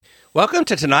Welcome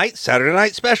to tonight's Saturday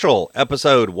Night Special,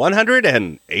 episode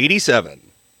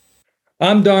 187.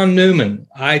 I'm Don Newman.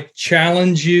 I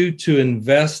challenge you to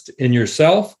invest in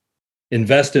yourself,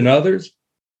 invest in others,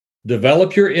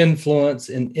 develop your influence,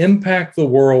 and impact the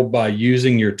world by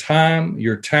using your time,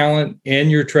 your talent, and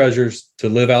your treasures to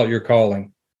live out your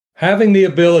calling. Having the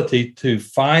ability to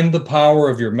find the power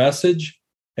of your message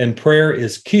and prayer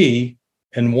is key,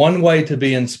 and one way to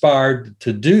be inspired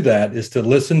to do that is to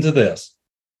listen to this,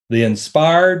 the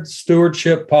Inspired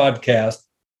Stewardship Podcast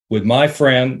with my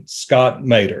friend, Scott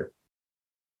Mader.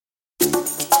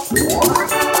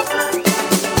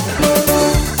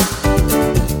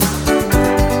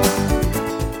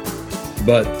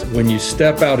 But when you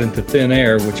step out into thin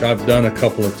air, which I've done a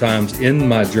couple of times in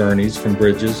my journeys from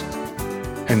bridges,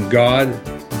 and God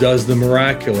does the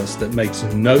miraculous that makes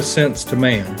no sense to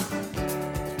man,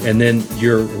 and then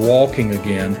you're walking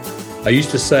again. I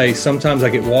used to say, sometimes I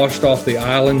get washed off the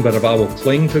island, but if I will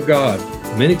cling to God,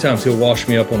 many times He'll wash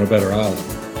me up on a better island.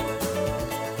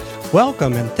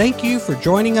 Welcome and thank you for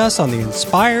joining us on the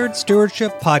Inspired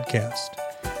Stewardship Podcast.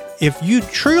 If you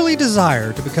truly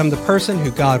desire to become the person who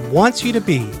God wants you to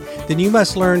be, then you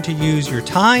must learn to use your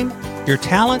time, your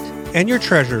talent, and your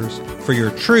treasures for your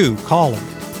true calling.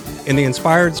 In the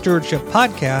Inspired Stewardship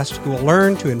Podcast, you will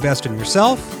learn to invest in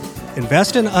yourself,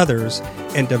 invest in others,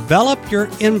 and develop your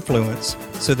influence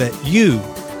so that you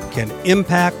can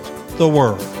impact the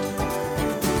world.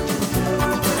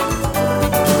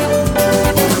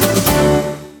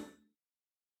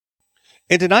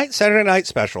 In tonight's Saturday Night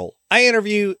Special, I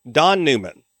interview Don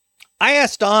Newman. I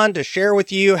asked Don to share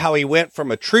with you how he went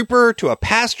from a trooper to a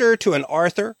pastor to an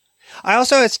author. I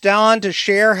also asked Don to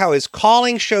share how his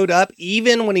calling showed up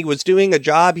even when he was doing a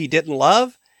job he didn't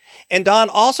love. And Don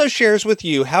also shares with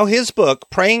you how his book,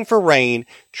 Praying for Rain,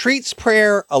 treats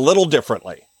prayer a little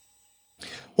differently.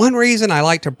 One reason I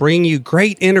like to bring you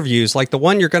great interviews like the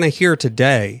one you're going to hear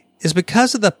today is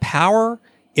because of the power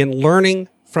in learning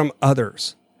from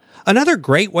others. Another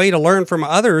great way to learn from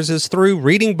others is through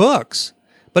reading books.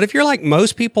 But if you're like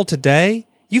most people today,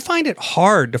 you find it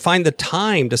hard to find the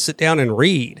time to sit down and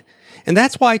read. And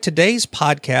that's why today's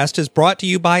podcast is brought to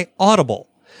you by Audible.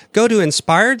 Go to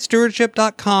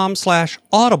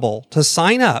inspiredstewardship.com/audible to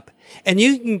sign up, and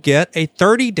you can get a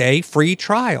 30-day free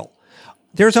trial.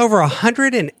 There's over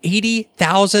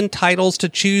 180,000 titles to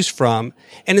choose from,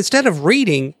 and instead of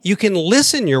reading, you can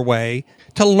listen your way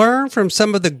to learn from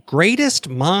some of the greatest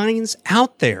minds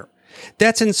out there.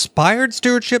 That's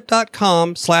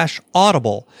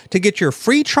inspiredstewardship.com/audible to get your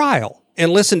free trial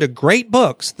and listen to great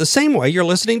books the same way you're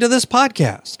listening to this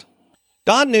podcast.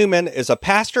 Don Newman is a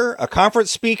pastor, a conference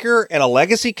speaker, and a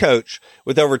legacy coach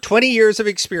with over 20 years of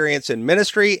experience in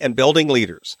ministry and building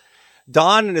leaders.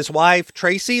 Don and his wife,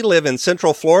 Tracy, live in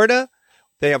Central Florida.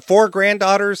 They have 4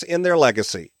 granddaughters in their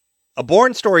legacy. A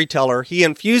born storyteller, he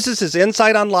infuses his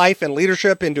insight on life and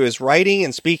leadership into his writing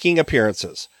and speaking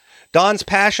appearances. Don's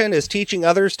passion is teaching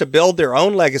others to build their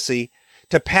own legacy,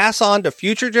 to pass on to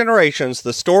future generations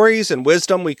the stories and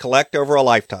wisdom we collect over a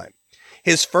lifetime.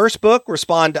 His first book,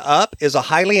 Respond to Up, is a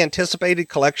highly anticipated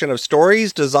collection of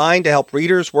stories designed to help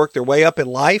readers work their way up in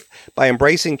life by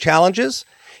embracing challenges.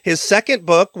 His second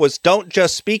book was Don't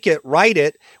Just Speak It, Write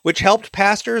It, which helped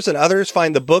pastors and others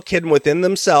find the book hidden within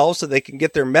themselves so they can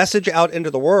get their message out into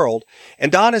the world.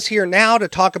 And Don is here now to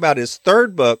talk about his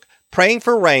third book, Praying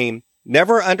for Rain,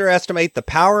 Never Underestimate the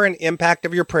Power and Impact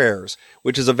of Your Prayers,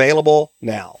 which is available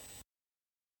now.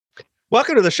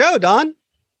 Welcome to the show, Don.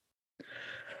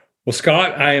 Well,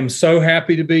 Scott, I am so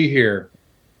happy to be here.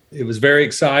 It was very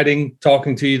exciting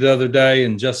talking to you the other day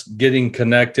and just getting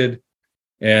connected.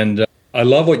 And I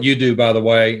love what you do, by the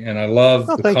way, and I love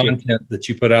the content that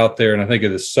you put out there. And I think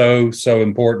it is so, so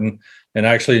important. And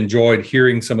I actually enjoyed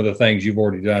hearing some of the things you've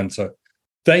already done. So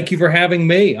thank you for having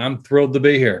me. I'm thrilled to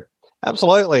be here.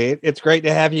 Absolutely. It's great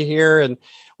to have you here. And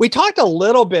we talked a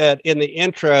little bit in the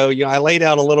intro. I laid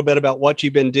out a little bit about what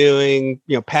you've been doing,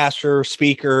 pastor,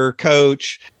 speaker,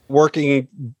 coach, working,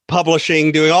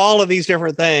 publishing, doing all of these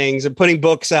different things and putting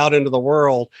books out into the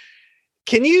world.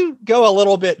 Can you go a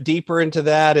little bit deeper into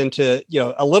that, into,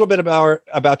 a little bit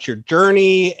about your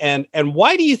journey and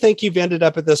why do you think you've ended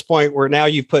up at this point where now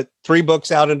you've put 3 books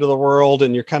out into the world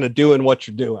and you're kind of doing what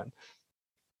you're doing?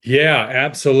 Yeah,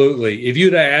 absolutely. If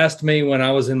you'd have asked me when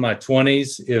I was in my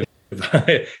 20s,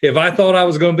 if I thought I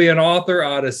was going to be an author,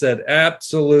 I'd have said,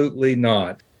 absolutely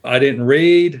not. I didn't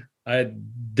read, I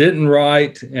didn't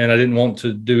write, and I didn't want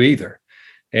to do either.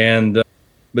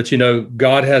 But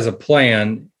God has a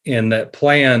plan, and that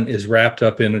plan is wrapped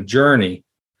up in a journey.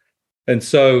 And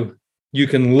so you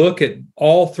can look at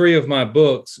all 3 of my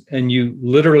books and you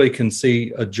literally can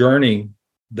see a journey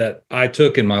that I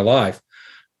took in my life.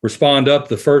 Respond Up,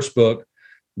 the first book,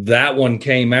 that one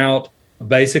came out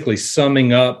basically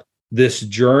summing up this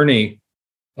journey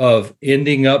of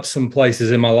ending up some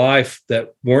places in my life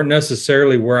that weren't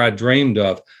necessarily where I dreamed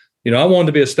of. I wanted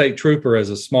to be a state trooper as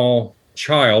a small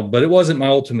child, but it wasn't my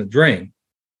ultimate dream.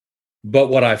 But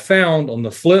what I found on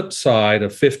the flip side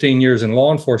of 15 years in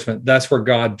law enforcement, that's where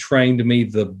God trained me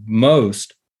the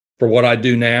most for what I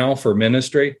do now for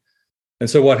ministry. And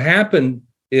so what happened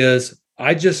is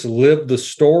I just lived the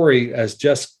story as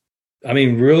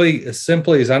really as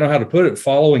simply as I know how to put it,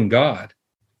 following God.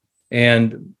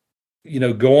 And,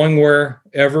 going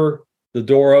wherever the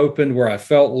door opened, where I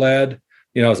felt led.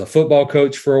 I was a football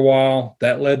coach for a while.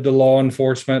 That led to law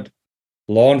enforcement.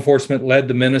 Law enforcement led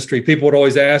to ministry. People would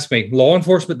always ask me, law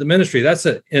enforcement to ministry, that's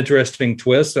an interesting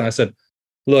twist. And I said,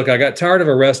 look, I got tired of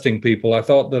arresting people. I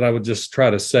thought that I would just try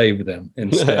to save them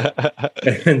instead.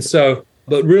 And so,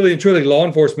 but really and truly, law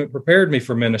enforcement prepared me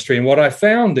for ministry. And what I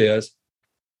found is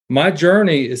my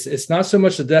journey it's not so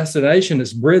much the destination,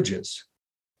 it's bridges.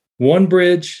 One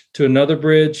bridge to another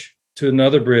bridge to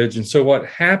another bridge. And so what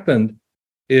happened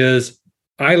is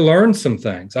I learned some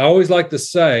things. I always like to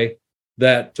say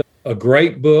that a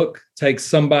great book takes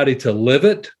somebody to live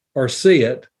it or see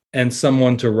it and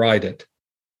someone to write it.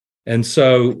 And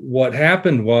so what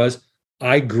happened was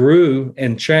I grew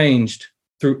and changed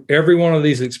through every one of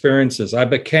these experiences. I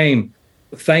became,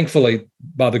 thankfully,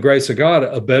 by the grace of God,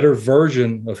 a better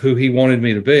version of who he wanted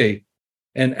me to be.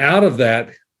 And out of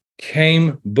that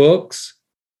came books,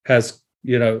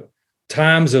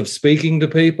 times of speaking to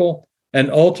people. And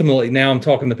ultimately, now I'm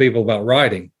talking to people about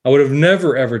writing. I would have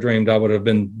never, ever dreamed I would have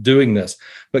been doing this.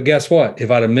 But guess what? If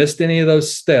I'd have missed any of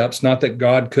those steps, not that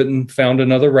God couldn't found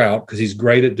another route, because he's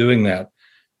great at doing that.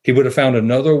 He would have found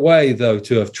another way, though,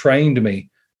 to have trained me.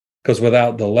 Because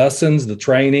without the lessons, the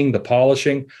training, the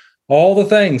polishing, all the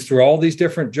things through all these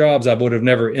different jobs, I would have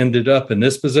never ended up in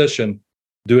this position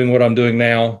doing what I'm doing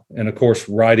now. And of course,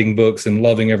 writing books and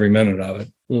loving every minute of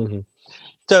it. Mm-hmm.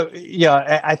 So,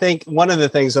 I think one of the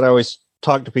things that I always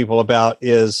talk to people about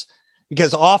is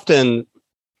because often,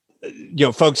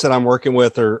 folks that I'm working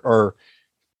with or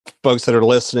folks that are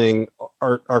listening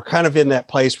are kind of in that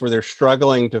place where they're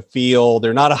struggling to feel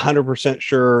they're not 100%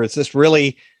 sure. Is this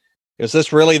really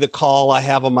the call I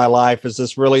have on my life? Is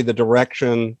this really the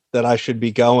direction that I should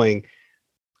be going?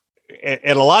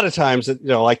 And a lot of times,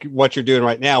 like what you're doing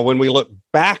right now, when we look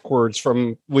backwards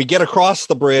we get across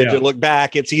the bridge and look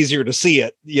back, it's easier to see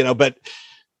it, but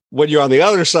when you're on the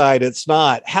other side, it's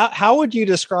not. How would you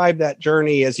describe that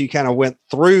journey as you kind of went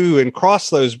through and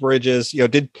crossed those bridges?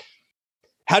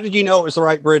 How did you know it was the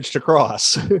right bridge to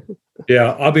cross?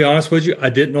 Yeah, I'll be honest with you. I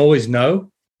didn't always know.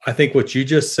 I think what you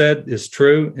just said is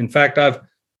true. In fact, I've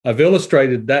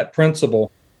illustrated that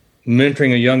principle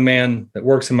mentoring a young man that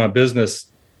works in my business,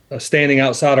 standing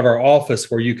outside of our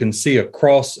office where you can see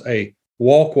across a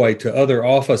walkway to other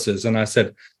offices. And I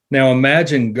said, now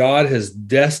imagine God has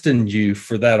destined you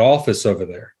for that office over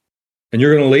there, and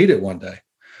you're going to lead it one day.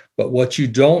 But what you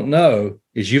don't know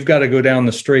is you've got to go down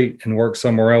the street and work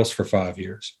somewhere else for 5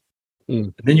 years.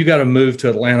 And then you got to move to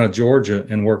Atlanta, Georgia,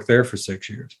 and work there for 6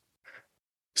 years.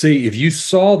 See, if you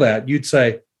saw that, you'd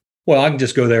say, well, I can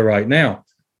just go there right now.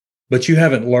 But you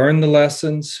haven't learned the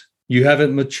lessons. You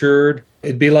haven't matured.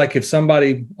 It'd be like if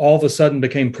somebody all of a sudden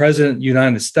became president of the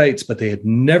United States, but they had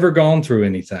never gone through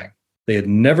anything. They had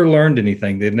never learned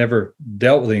anything. They'd never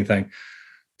dealt with anything.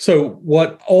 So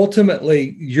what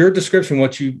ultimately, your description,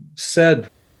 what you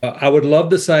said, I would love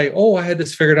to say, I had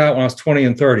this figured out when I was 20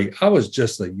 and 30. I was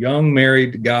just a young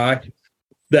married guy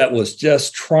that was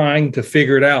just trying to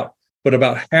figure it out. But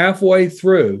about halfway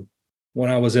through,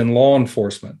 when I was in law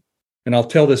enforcement, and I'll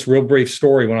tell this real brief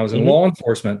story. When I was in law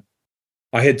enforcement,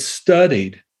 I had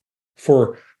studied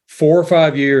for 4 or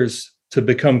 5 years to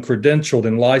become credentialed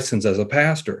and licensed as a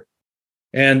pastor.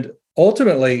 And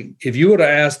ultimately, if you would have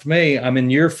asked me, I'm in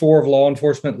year 4 of law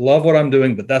enforcement, love what I'm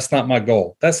doing, but that's not my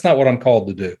goal. That's not what I'm called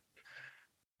to do.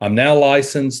 I'm now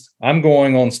licensed. I'm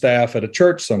going on staff at a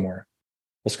church somewhere.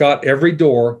 Well, Scott, every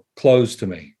door closed to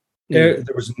me. There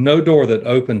was no door that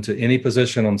opened to any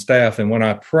position on staff. And when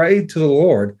I prayed to the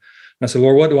Lord, I said,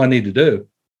 Lord, what do I need to do?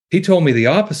 He told me the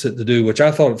opposite to do, which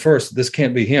I thought at first, this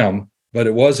can't be him, but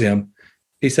it was him.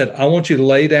 He said, I want you to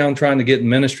lay down trying to get in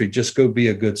ministry. Just go be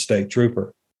a good state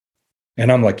trooper.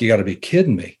 And I'm like, you got to be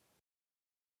kidding me.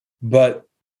 But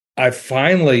I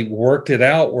finally worked it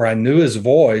out where I knew his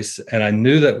voice and I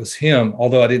knew that was him.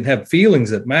 Although I didn't have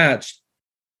feelings that matched,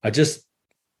 I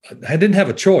didn't have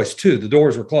a choice too. The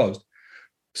doors were closed.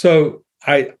 So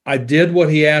I did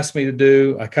what he asked me to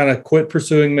do. I kind of quit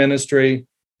pursuing ministry,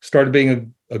 started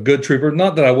being a good trooper.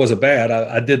 Not that I was a bad,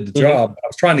 I did the job. I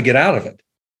was trying to get out of it.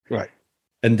 Right.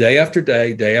 And day after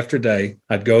day,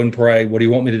 I'd go and pray, what do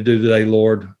you want me to do today,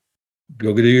 Lord?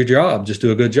 Go do your job. Just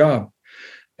do a good job.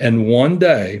 And one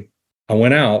day I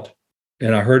went out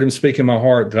and I heard him speak in my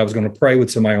heart that I was going to pray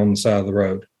with somebody on the side of the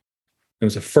road. It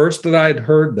was the first that I had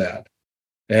heard that.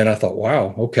 And I thought,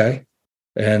 wow, okay.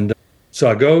 And so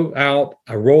I go out,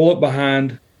 I roll up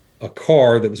behind a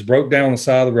car that was broke down on the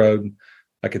side of the road.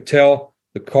 I could tell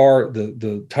the car,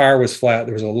 the tire was flat.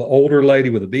 There was an older lady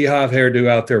with a beehive hairdo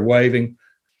out there waving,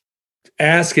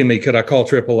 asking me, could I call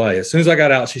AAA? As soon as I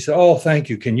got out, she said, oh, thank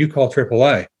you. Can you call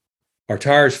AAA? Our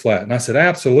tire's flat. And I said,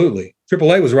 absolutely.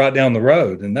 AAA was right down the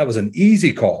road, and that was an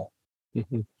easy call.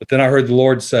 Mm-hmm. But then I heard the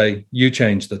Lord say, you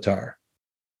change the tire.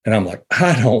 And I'm like,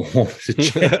 I don't want to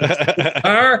change the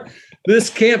tire. This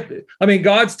can't be. I mean,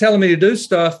 God's telling me to do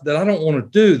stuff that I don't want to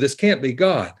do. This can't be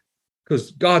God,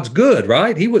 because God's good,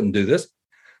 right? He wouldn't do this.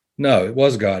 No, it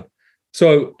was God.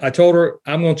 So I told her,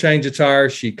 I'm going to change the tire.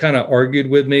 She kind of argued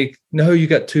with me. No, you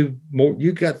got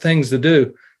you got things to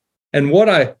do. And what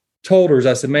I told her is,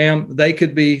 I said, ma'am, they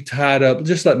could be tied up.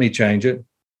 Just let me change it.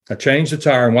 I changed the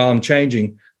tire. And while I'm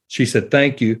changing, she said,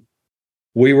 thank you.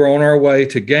 We were on our way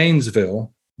to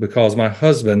Gainesville because my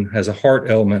husband has a heart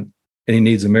ailment and he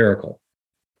needs a miracle.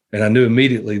 And I knew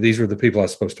immediately these were the people I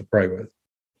was supposed to pray with.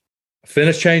 I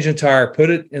finished changing the tire, put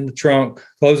it in the trunk,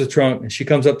 closed the trunk, and she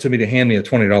comes up to me to hand me a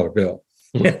 $20 bill.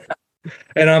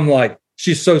 And I'm like,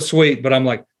 she's so sweet, but I'm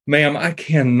like, ma'am, I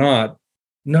cannot.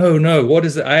 No. What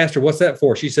is it? I asked her, what's that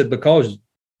for? She said, because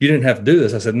you didn't have to do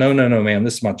this. I said, no, ma'am,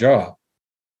 this is my job.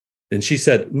 And she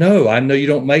said, no, I know you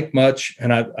don't make much.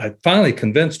 And I finally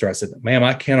convinced her. I said, ma'am,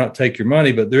 I cannot take your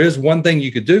money, but there is one thing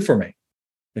you could do for me.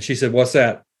 And she said, what's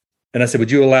that? And I said,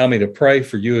 would you allow me to pray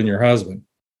for you and your husband?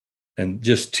 And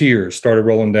just tears started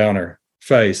rolling down her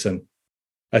face. And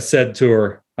I said to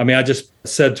her, I just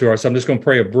said to her, so I'm just going to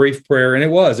pray a brief prayer. And it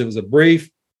was a brief,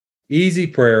 easy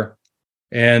prayer.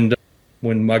 And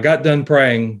when I got done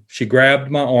praying, she grabbed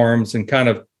my arms and kind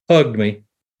of hugged me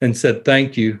and said,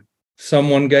 thank you.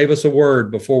 Someone gave us a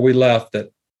word before we left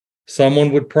that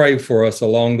someone would pray for us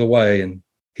along the way and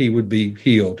he would be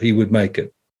healed. He would make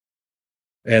it.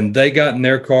 And they got in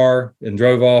their car and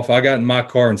drove off. I got in my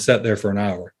car and sat there for an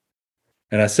hour.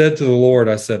 And I said to the Lord,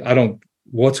 I said,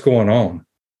 what's going on?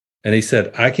 And he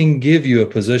said, I can give you a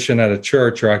position at a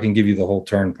church, or I can give you the whole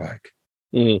turnpike.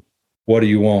 Mm. What do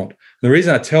you want? The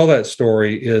reason I tell that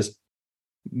story is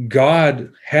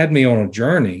God had me on a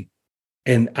journey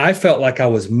and I felt like I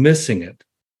was missing it.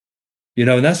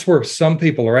 And that's where some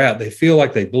people are at. They feel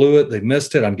like they blew it. They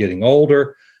missed it. I'm getting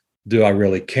older. Do I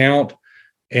really count?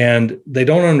 And they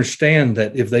don't understand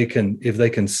that if they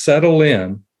can settle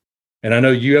in, and I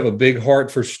know you have a big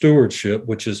heart for stewardship,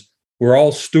 which is we're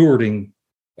all stewarding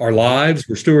our lives.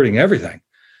 We're stewarding everything.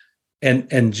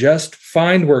 And just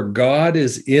find where God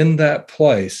is in that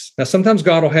place. Now, sometimes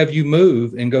God will have you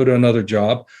move and go to another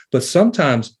job, but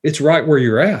sometimes it's right where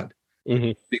you're at.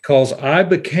 Mm-hmm. Because I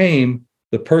became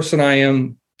the person I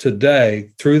am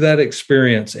today through that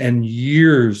experience and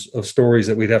years of stories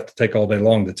that we'd have to take all day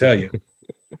long to tell you.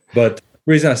 But the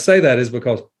reason I say that is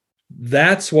because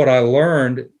that's what I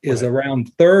learned is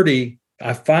around 30.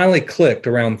 I finally clicked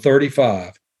around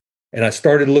 35, and I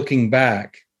started looking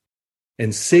back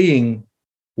and seeing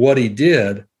what he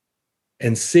did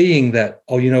and seeing that,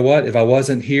 oh, you know what? If I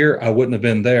wasn't here, I wouldn't have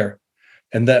been there.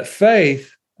 And that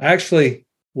faith actually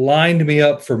lined me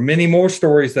up for many more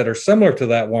stories that are similar to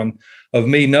that one of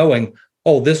me knowing,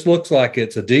 oh, this looks like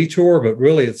it's a detour, but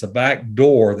really it's a back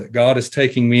door that God is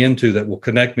taking me into that will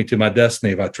connect me to my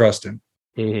destiny if I trust him.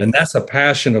 Mm-hmm. And that's a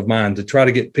passion of mine, to try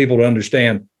to get people to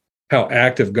understand how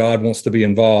active God wants to be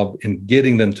involved in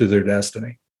getting them to their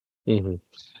destiny. Mm-hmm.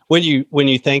 When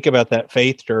you think about that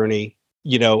faith journey,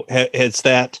 how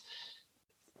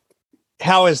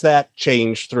has that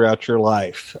changed throughout your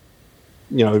life?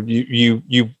 You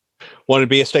wanted to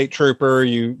be a state trooper,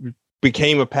 you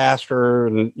became a pastor,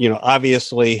 and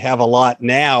obviously have a lot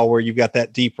now where you've got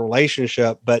that deep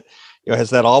relationship, but has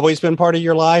that always been part of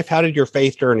your life? How did your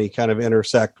faith journey kind of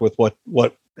intersect with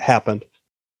what happened?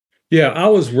 Yeah, I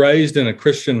was raised in a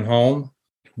Christian home,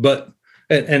 but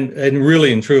and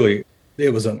really and truly, it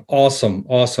was an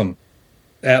awesome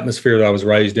atmosphere that I was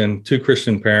raised in. 2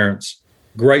 Christian parents,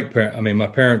 great parents. My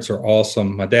parents are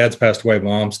awesome. My dad's passed away, my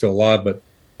mom's still alive, but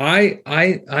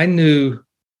I knew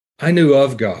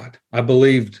of God. I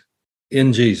believed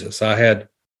in Jesus. I had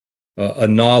a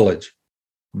knowledge,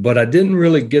 but I didn't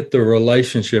really get the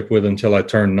relationship with him until I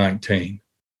turned 19.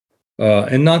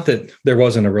 And not that there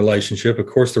wasn't a relationship, of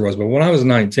course there was, but when I was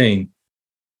 19,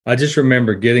 I just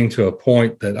remember getting to a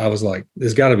point that I was like,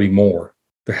 there's got to be more.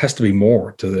 there has to be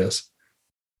more to this.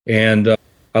 And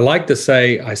I like to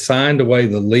say I signed away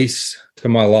the lease to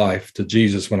my life to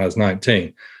Jesus when I was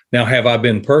 19. Now, have I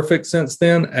been perfect since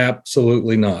then?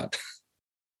 Absolutely not.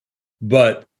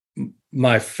 But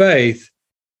my faith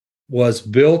was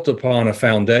built upon a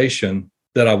foundation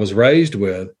that I was raised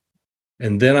with.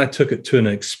 And then I took it to an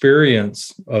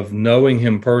experience of knowing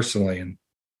him personally and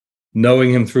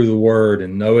knowing him through the word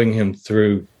and knowing him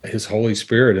through his Holy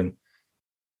Spirit.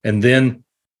 And then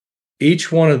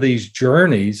each one of these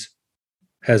journeys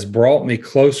has brought me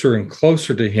closer and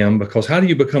closer to him, because how do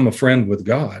you become a friend with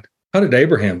God? How did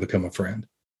Abraham become a friend?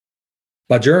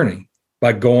 By journey,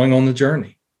 by going on the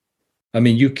journey. I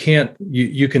mean, you can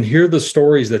hear the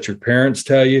stories that your parents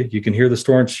tell you. You can hear the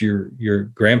stories your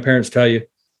grandparents tell you.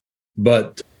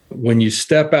 But when you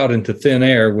step out into thin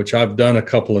air, which I've done a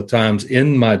couple of times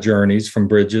in my journeys from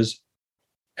Bridges,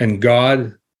 and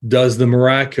God does the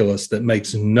miraculous that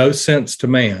makes no sense to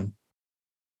man,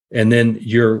 and then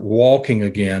you're walking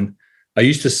again. I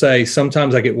used to say,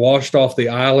 sometimes I get washed off the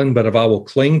island, but if I will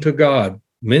cling to God,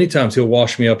 many times he'll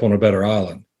wash me up on a better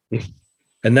island.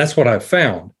 And that's what I've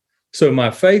found. So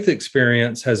my faith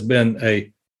experience has been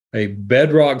a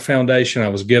bedrock foundation I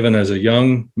was given as a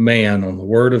young man on the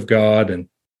Word of God, and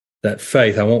that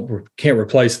faith, can't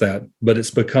replace that, but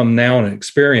it's become now an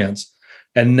experience.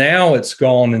 And now it's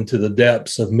gone into the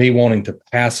depths of me wanting to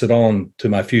pass it on to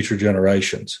my future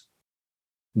generations.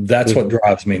 That's what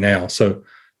drives me now. So,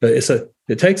 but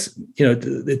it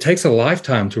takes a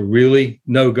lifetime to really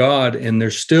know God, and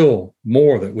there's still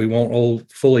more that we won't all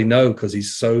fully know, because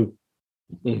he's so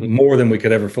more than we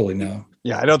could ever fully know.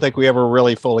 Yeah, I don't think we ever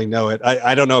really fully know it.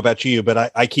 I don't know about you,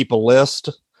 but I keep a list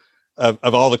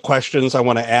of all the questions I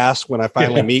want to ask when I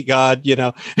finally meet God.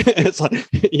 It's like,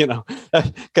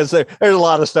 because there's a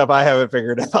lot of stuff I haven't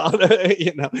figured out,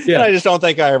 and I just don't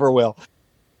think I ever will.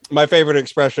 My favorite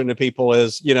expression to people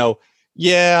is,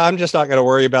 I'm just not going to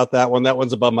worry about that one. That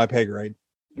one's above my pay grade.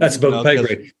 That's above pay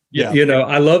grade. Yeah.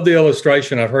 I love the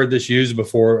illustration. I've heard this used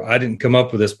before. I didn't come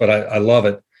up with this, but I love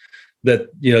it. That,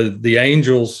 the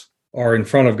angels are in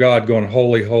front of God going,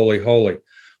 holy, holy, holy.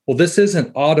 Well, this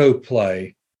isn't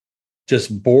autoplay,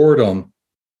 just boredom.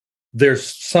 There's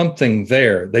something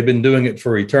there. They've been doing it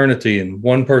for eternity. And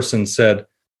one person said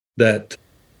that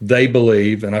they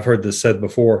believe, and I've heard this said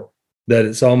before, that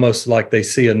it's almost like they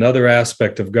see another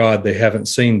aspect of God they haven't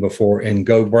seen before and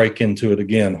go break into it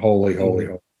again. Holy, holy,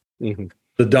 holy. Mm-hmm.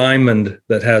 The diamond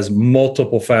that has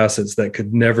multiple facets that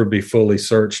could never be fully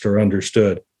searched or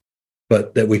understood,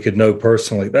 but that we could know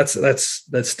personally. That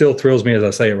still thrills me as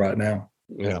I say it right now.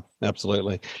 Yeah,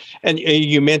 absolutely. And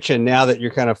you mentioned now that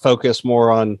you're kind of focused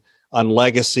more on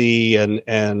legacy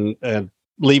and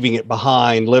leaving it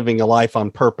behind, living a life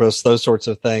on purpose, those sorts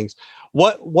of things.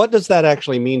 What does that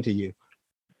actually mean to you?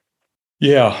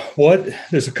 Yeah,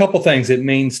 there's a couple things it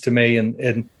means to me.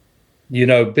 And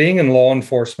being in law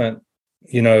enforcement,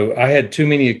 I had too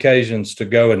many occasions to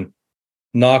go and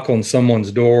knock on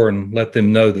someone's door and let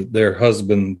them know that their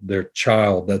husband, their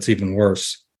child, that's even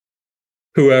worse,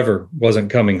 whoever, wasn't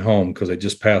coming home because they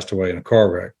just passed away in a car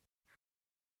wreck.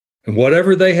 And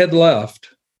whatever they had left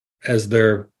as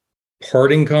their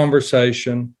parting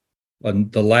conversation,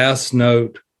 the last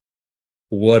note,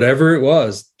 whatever it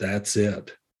was, that's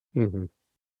it. Mm-hmm.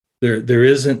 There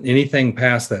isn't anything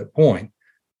past that point.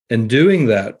 And doing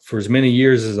that for as many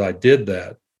years as I did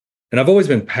that, and I've always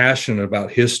been passionate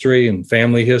about history and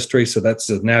family history, so that's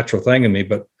a natural thing in me.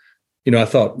 But, I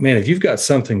thought, man, if you've got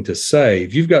something to say,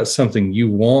 if you've got something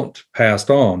you want passed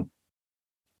on,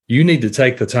 you need to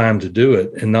take the time to do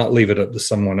it and not leave it up to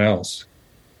someone else.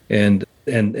 And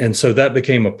so that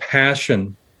became a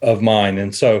passion of mine.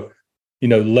 And so,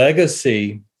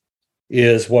 legacy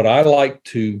is what I like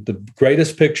the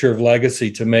greatest picture of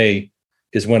legacy to me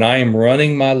is when I am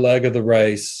running my leg of the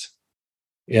race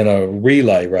in a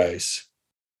relay race,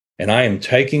 and I am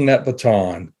taking that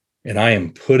baton and I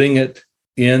am putting it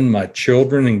in my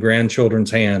children and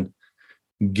grandchildren's hand,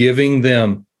 giving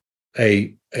them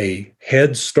a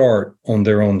head start on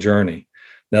their own journey.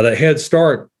 Now, that head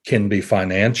start can be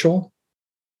financial,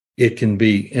 it can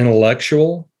be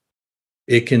intellectual,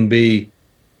 it can be,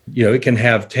 it can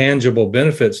have tangible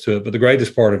benefits to it, but the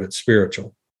greatest part of it's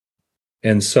spiritual.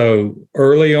 And so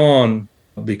early on,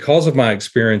 because of my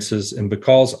experiences and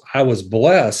because I was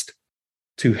blessed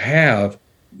to have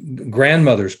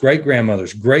grandmothers,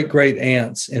 great-grandmothers, great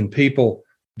aunts, and people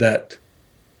that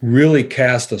really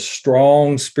cast a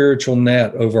strong spiritual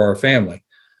net over our family.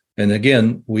 And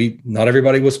again, not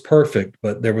everybody was perfect,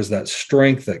 but there was that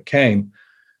strength that came.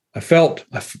 I felt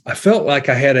like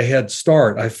I had a head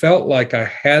start. I felt like I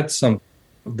had some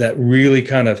that really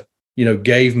kind of,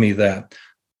 gave me that.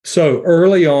 So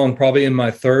early on, probably in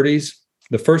my 30s,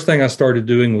 the first thing I started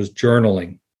doing was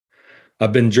journaling.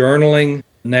 I've been journaling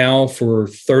now for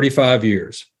 35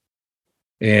 years.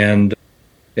 And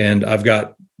I've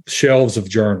got shelves of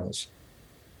journals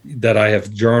that I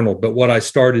have journaled. But what I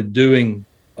started doing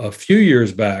a few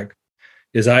years back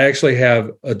is I actually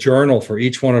have a journal for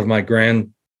each one of my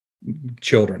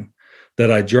grandchildren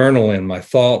that I journal in my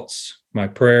thoughts, my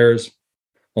prayers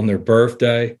on their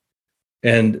birthday.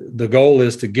 And the goal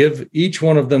is to give each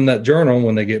one of them that journal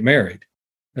when they get married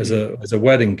as a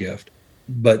wedding gift.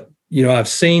 But, I've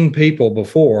seen people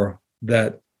before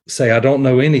that say, I don't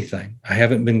know anything. I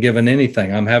haven't been given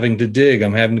anything. I'm having to dig.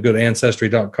 I'm having to go to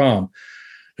Ancestry.com.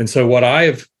 And so what I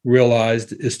have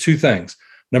realized is two things.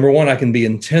 Number one, I can be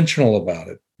intentional about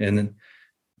it.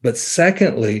 But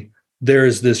secondly, there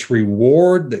is this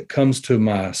reward that comes to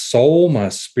my soul, my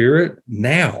spirit.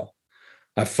 Now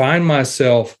I find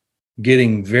myself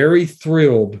getting very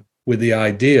thrilled with the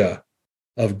idea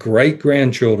of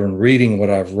great-grandchildren reading what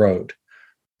I've wrote,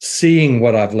 seeing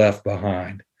what I've left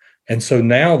behind. And so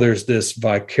now there's this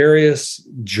vicarious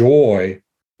joy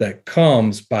that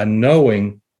comes by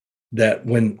knowing that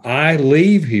when I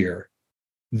leave here,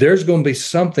 there's going to be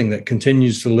something that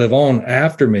continues to live on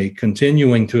after me,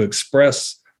 continuing to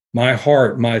express my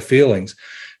heart, my feelings,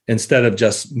 instead of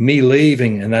just me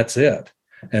leaving and that's it.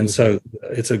 And so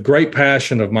it's a great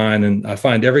passion of mine, and I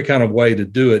find every kind of way to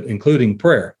do it, including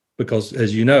prayer, because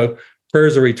as you know,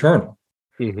 prayers are eternal.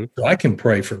 Mm-hmm. So I can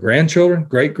pray for grandchildren,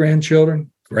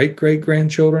 great-grandchildren,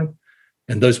 great-great-grandchildren,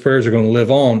 and those prayers are going to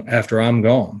live on after I'm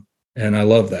gone. And I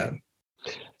love that.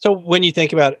 So when you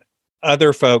think about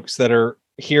other folks that are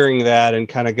hearing that and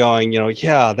kind of going,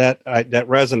 yeah, that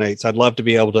resonates. I'd love to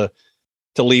be able to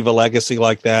leave a legacy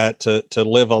like that, to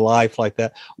live a life like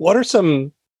that. What are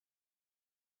some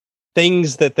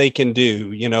things that they can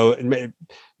do?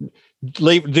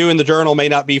 Doing the journal may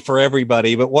not be for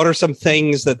everybody, but what are some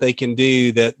things that they can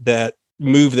do that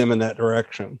move them in that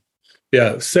direction?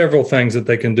 Yeah, several things that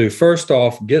they can do. First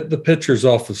off, get the pictures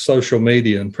off of social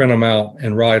media and print them out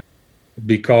and write,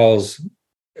 because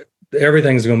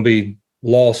everything's going to be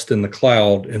lost in the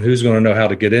cloud, and who's going to know how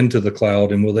to get into the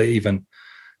cloud, and will they even,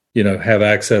 have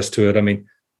access to it? I mean,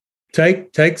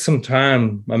 take some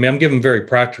time. I mean, I'm giving very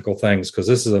practical things because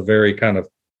this is a very kind of,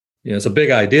 it's a big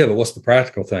idea, but what's the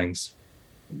practical things?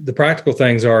 The practical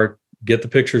things are get the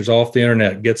pictures off the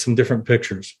internet, get some different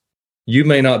pictures. You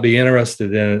may not be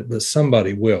interested in it, but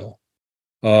somebody will.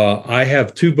 I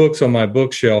have 2 books on my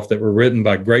bookshelf that were written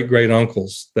by great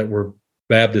uncles that were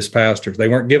Baptist pastors. They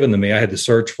weren't given to me. I had to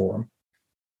search for them.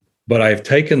 But I've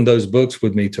taken those books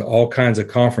with me to all kinds of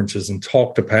conferences and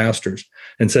talked to pastors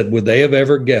and said, would they have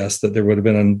ever guessed that there would have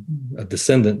been a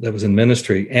descendant that was in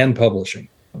ministry and publishing?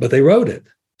 But they wrote it.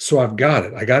 So I've got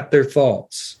it. I got their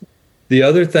thoughts. The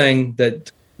other thing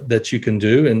that you can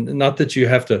do, and not that you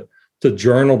have to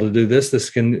journal to do this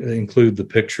can include the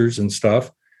pictures and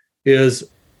stuff, is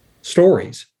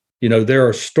stories. There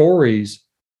are stories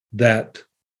that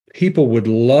people would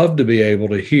love to be able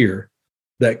to hear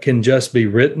that can just be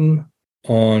written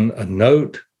on a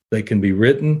note. They can be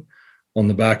written on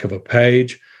the back of a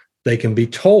page. They can be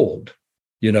told,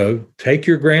 take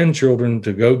your grandchildren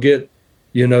to go get,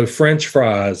 French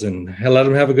fries and let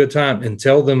them have a good time, and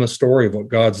tell them a story of what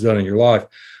God's done in your life.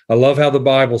 I love how the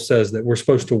Bible says that we're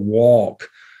supposed to walk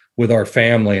with our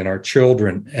family and our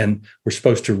children, and we're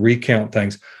supposed to recount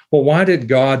things. Well, why did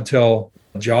God tell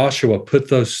Joshua, put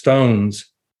those stones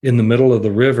in the middle of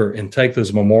the river and take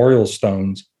those memorial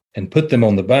stones and put them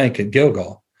on the bank at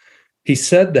Gilgal? He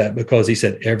said that because he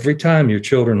said, every time your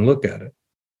children look at it,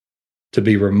 to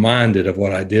be reminded of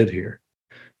what I did here.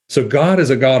 So God is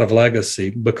a God of legacy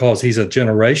because he's a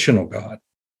generational God.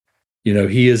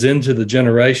 He is into the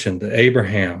generation, the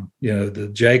Abraham, the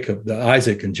Jacob, the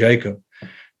Isaac and Jacob.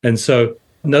 And so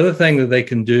another thing that they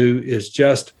can do is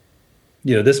just,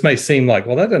 this may seem like,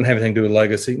 well, that doesn't have anything to do with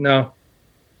legacy. No,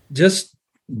 just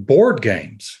board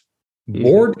games.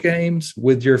 Board games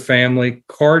with your family,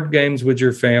 card games with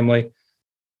your family,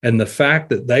 and the fact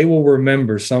that they will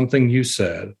remember something you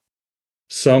said,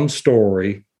 some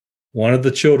story. One of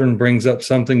the children brings up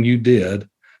something you did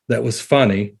that was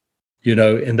funny,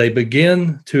 and they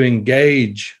begin to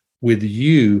engage with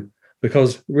you,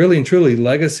 because really and truly,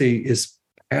 legacy is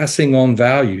passing on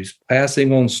values,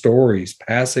 passing on stories,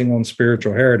 passing on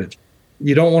spiritual heritage.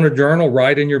 You don't want to journal,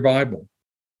 write in your Bible.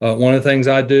 One of the things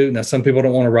I do, now some people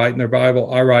don't want to write in their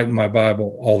Bible. I write in my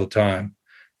Bible all the time.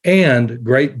 And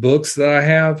great books that I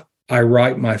have, I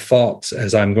write my thoughts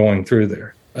as I'm going through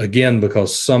there. Again,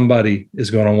 because somebody is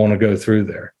going to want to go through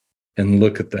there and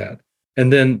look at that.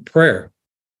 And then prayer.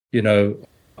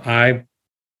 I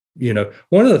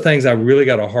One of the things I really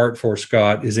got a heart for,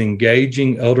 Scott, is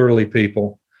engaging elderly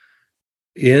people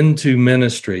into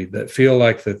ministry that feel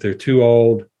like that they're too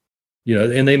old,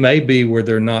 and they may be where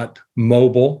they're not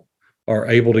mobile or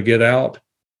able to get out,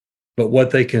 but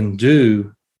what they can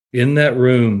do in that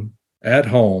room at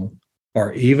home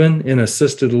or even in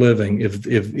assisted living, if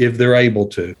they're able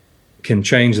to, can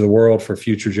change the world for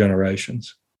future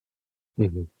generations.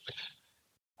 Mm-hmm.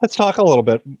 Let's talk a little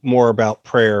bit more about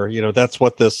prayer. That's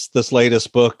what this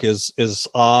latest book is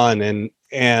on,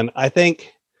 and I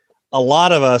think a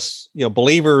lot of us,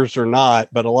 believers or not,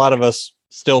 but a lot of us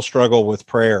still struggle with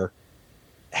prayer.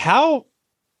 How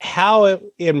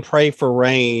in Pray for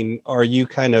Rain are you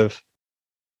kind of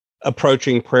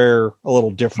approaching prayer a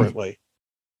little differently?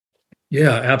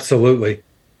 Yeah, absolutely.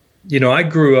 I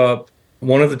grew up,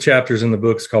 one of the chapters in the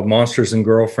book is called Monsters and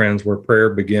Girlfriends, where prayer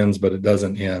begins, but it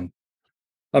doesn't end.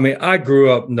 I mean, I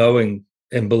grew up knowing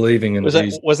and believing in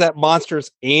Jesus. Was that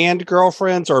Monsters and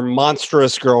Girlfriends or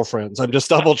Monstrous Girlfriends? I'm just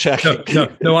double checking.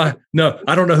 No, I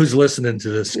don't know who's listening to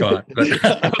this, Scott. But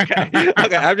okay.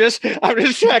 I'm just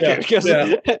checking because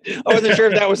I wasn't sure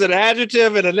if that was an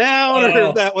adjective and a noun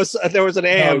or if there was an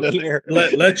and in there.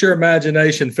 Let your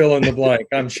imagination fill in the blank,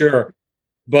 I'm sure.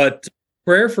 But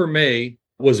prayer for me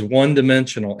was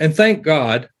one-dimensional. And thank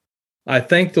God, I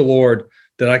thank the Lord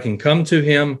that I can come to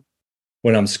him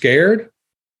when I'm scared,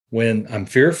 when I'm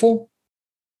fearful,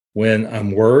 when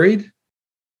I'm worried,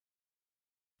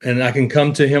 and I can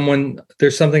come to him when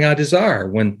there's something I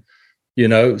desire.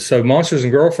 So Monsters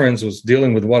and Girlfriends was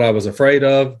dealing with what I was afraid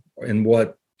of and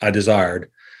what I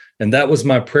desired. And that was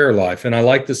my prayer life. And I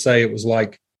like to say it was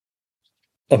like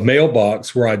a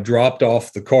mailbox where I dropped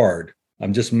off the card.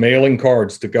 I'm just mailing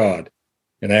cards to God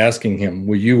and asking him,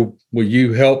 will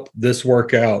you help this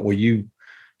work out? Will you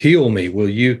heal me? Will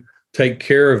you take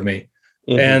care of me?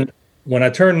 Mm-hmm. And when I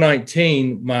turned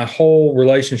 19, my whole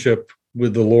relationship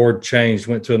with the Lord changed,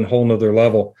 went to a whole nother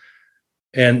level.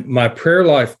 And my prayer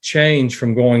life changed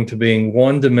from going to being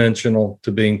one-dimensional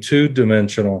to being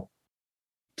two-dimensional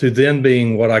to then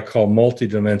being what I call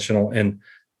multidimensional.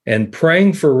 And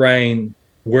praying for rain,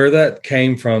 where that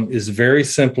came from is very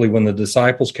simply when the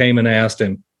disciples came and asked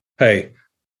him, hey,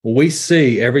 we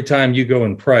see every time you go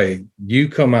and pray, you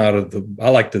come out of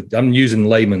I'm using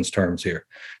layman's terms here.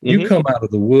 You come out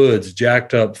of the woods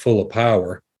jacked up, full of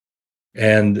power,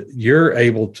 and you're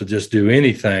able to just do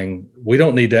anything. We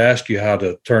don't need to ask you how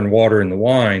to turn water into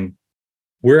wine.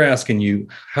 We're asking you,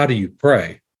 how do you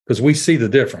pray? Because we see the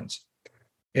difference.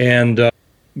 And,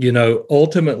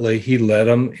 ultimately he led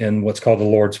them in what's called the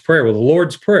Lord's Prayer. Well, the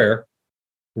Lord's Prayer,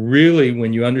 really,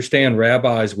 when you understand,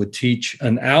 rabbis would teach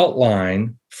an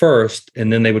outline first,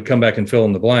 and then they would come back and fill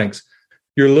in the blanks.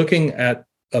 You're looking at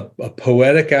a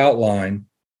poetic outline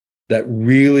that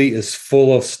really is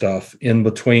full of stuff in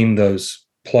between those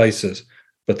places.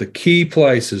 But the key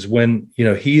place is when,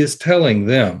 he is telling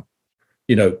them,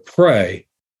 pray,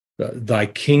 thy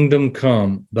kingdom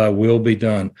come, thy will be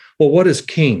done. Well, what is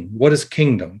king? What is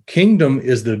kingdom? Kingdom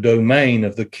is the domain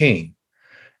of the king.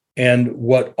 And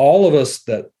what all of us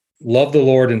that love the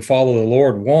Lord and follow the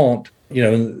Lord want,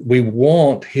 we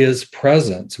want his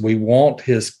presence. We want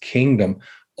his kingdom.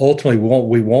 Ultimately,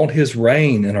 we want his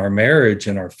reign in our marriage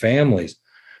and our families.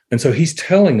 And so he's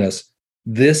telling us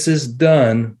this is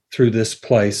done through this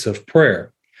place of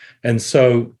prayer. And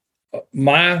so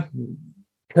my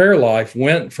prayer life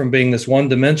went from being this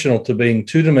one-dimensional to being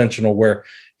two-dimensional, where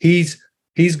he's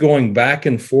going back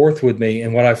and forth with me.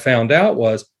 And what I found out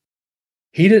was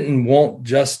he didn't want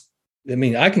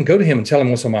I can go to him and tell him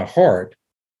what's on my heart,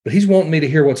 but he's wanting me to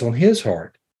hear what's on his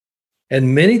heart.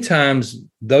 And many times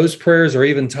those prayers are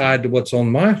even tied to what's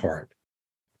on my heart.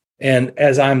 And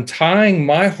as I'm tying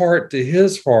my heart to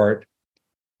his heart,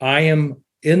 I am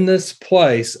in this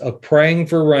place of praying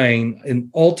for rain. And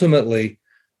ultimately,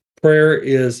 prayer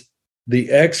is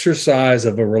the exercise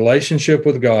of a relationship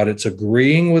with God. It's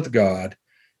agreeing with God.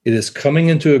 It is coming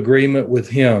into agreement with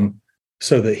him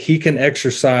so that he can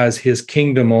exercise his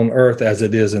kingdom on earth as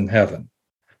it is in heaven.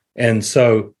 And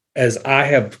so as I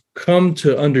have come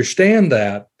to understand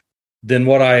that, then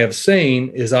what I have seen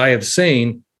is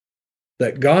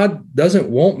that God doesn't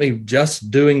want me just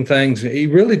doing things. He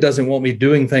really doesn't want me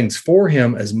doing things for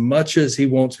him as much as he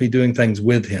wants me doing things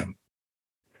with him.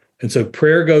 And so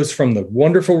prayer goes from the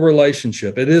wonderful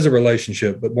relationship. It is a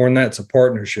relationship, but more than that, it's a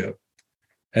partnership.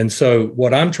 And so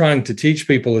what I'm trying to teach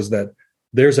people is that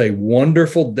there's a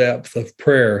wonderful depth of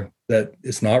prayer that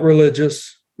it's not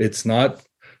religious. It's not,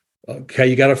 okay,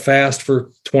 you got to fast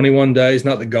for 21 days.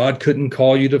 Not that God couldn't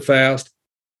call you to fast,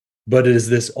 but it is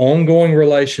this ongoing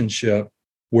relationship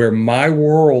where my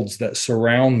worlds that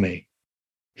surround me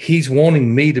He's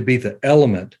wanting me to be the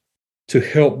element to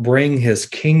help bring his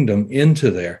kingdom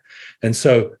into there. And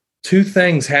so two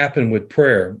things happen with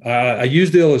prayer. I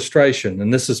use the illustration,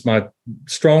 and this is my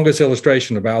strongest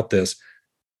illustration about this.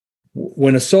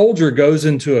 When a soldier goes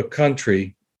into a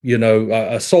country,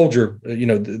 a soldier,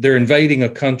 they're invading a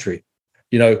country.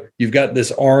 You've got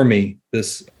this army,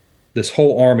 this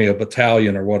whole army, a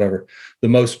battalion or whatever. The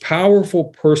most powerful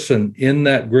person in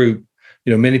that group,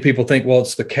 many people think, well,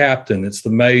 it's the captain, it's the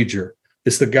major,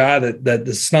 it's the guy that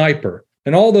the sniper,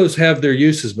 and all those have their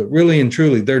uses, but really and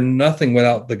truly, they're nothing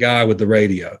without the guy with the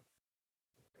radio.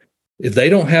 If they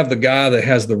don't have the guy that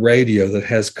has the radio, that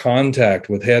has contact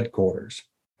with headquarters,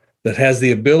 that has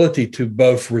the ability to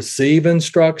both receive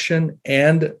instruction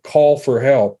and call for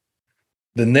help,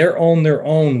 then they're on their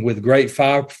own with great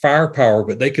firepower,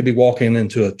 but they could be walking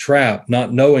into a trap,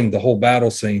 not knowing the whole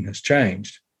battle scene has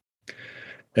changed.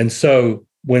 And so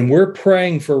when we're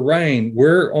praying for rain,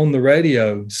 we're on the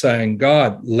radio saying,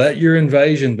 God, let your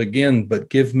invasion begin, but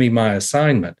give me my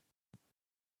assignment.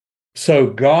 So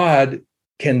God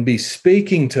can be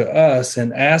speaking to us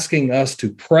and asking us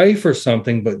to pray for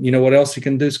something, but you know what else he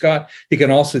can do, Scott? He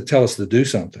can also tell us to do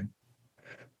something.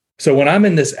 So when I'm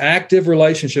in this active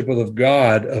relationship with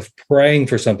God of praying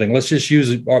for something, let's just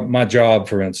use my job,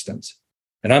 for instance,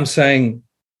 and I'm saying,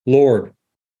 Lord,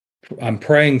 I'm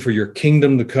praying for your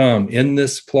kingdom to come in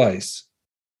this place.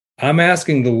 I'm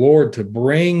asking the Lord to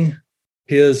bring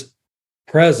his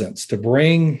presence, to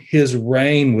bring his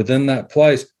reign within that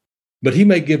place. But he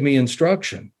may give me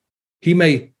instruction. He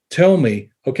may tell me,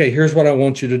 okay, here's what I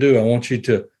want you to do. I want you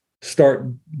to start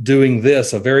doing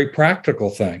this, a very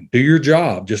practical thing. Do your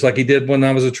job, just like he did when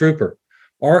I was a trooper.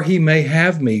 Or he may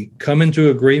have me come into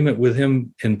agreement with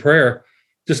him in prayer,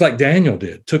 just like Daniel did.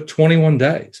 It took 21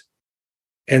 days.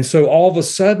 And so all of a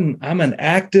sudden, I'm an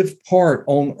active part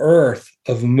on earth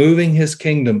of moving his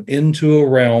kingdom into a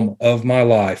realm of my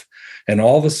life. And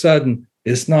all of a sudden,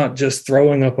 it's not just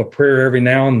throwing up a prayer every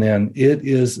now and then. It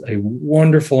is a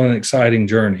wonderful and exciting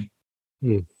journey.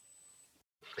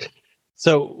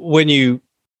 So when you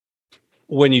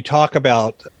talk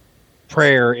about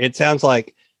prayer, it sounds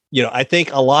like, I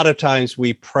think a lot of times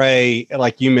we pray,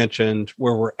 like you mentioned,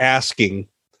 where we're asking.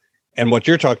 And what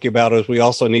you're talking about is we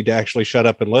also need to actually shut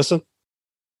up and listen.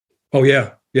 Oh,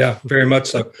 yeah. Yeah, very much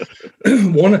so.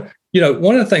 One of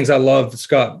the things I love,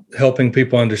 Scott, helping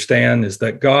people understand is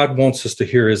that God wants us to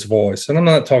hear his voice. And I'm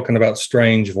not talking about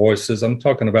strange voices. I'm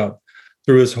talking about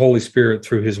through his Holy Spirit,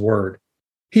 through his word.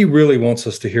 He really wants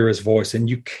us to hear his voice, and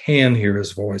you can hear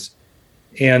his voice.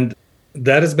 And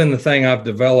that has been the thing I've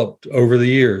developed over the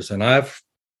years. And I've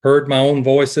heard my own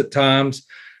voice at times.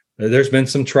 There's been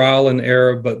some trial and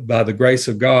error, but by the grace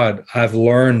of God, I've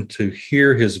learned to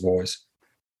hear his voice.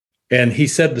 And he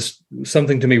said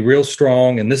something to me real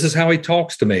strong, and this is how he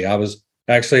talks to me. I was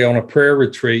actually on a prayer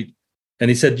retreat, and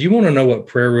he said, do you want to know what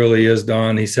prayer really is,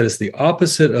 Don? He said, it's the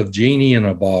opposite of genie in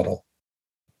a bottle.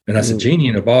 And I said, genie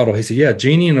in a bottle? He said, yeah,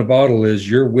 genie in a bottle is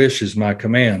your wish is my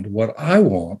command. What I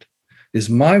want is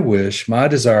my wish, my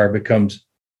desire becomes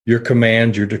your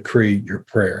command, your decree, your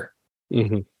prayer.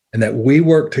 Mm-hmm. And that we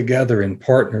work together in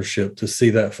partnership to see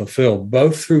that fulfilled,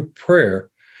 both through prayer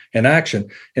and action.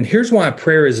 And here's why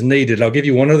prayer is needed. I'll give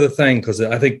you one other thing, because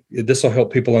I think this will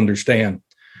help people understand.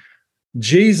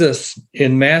 Jesus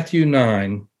in Matthew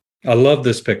 9, I love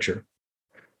this picture.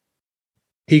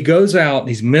 He goes out,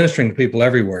 he's ministering to people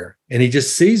everywhere, and he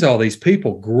just sees all these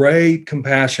people. Great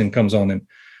compassion comes on him.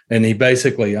 And he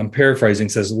basically, I'm paraphrasing,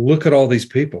 says, look at all these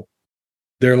people.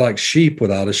 They're like sheep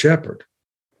without a shepherd.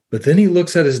 But then he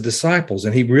looks at his disciples,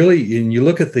 and and you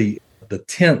look at the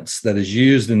tense that is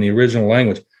used in the original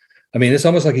language. I mean, it's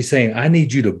almost like he's saying, I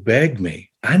need you to beg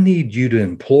me. I need you to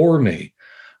implore me.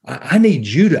 I need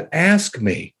you to ask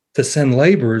me to send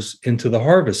laborers into the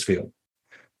harvest field.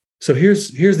 So here's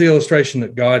the illustration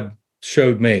that God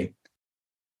showed me.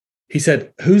 He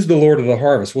said, who's the Lord of the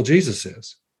harvest? Well, Jesus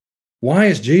is. Why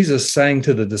is Jesus saying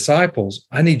to the disciples,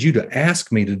 I need you to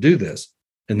ask me to do this?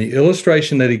 And the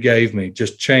illustration that he gave me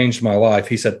just changed my life.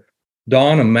 He said,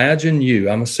 Don, imagine you,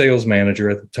 I'm a sales manager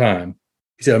at the time.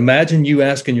 He said, imagine you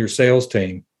asking your sales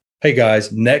team, hey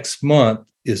guys, next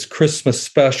month is Christmas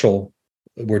special.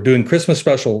 We're doing Christmas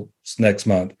specials next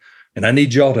month. And I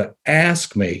need y'all to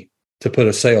ask me to put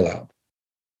a sale out.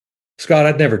 Scott,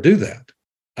 I'd never do that.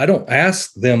 I don't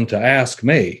ask them to ask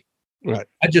me. Right.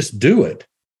 I just do it.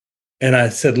 And I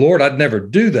said, Lord, I'd never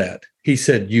do that. He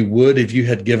said, you would if you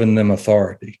had given them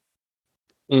authority.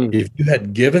 If you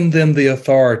had given them the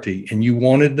authority and you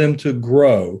wanted them to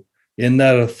grow in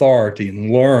that authority and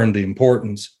learn the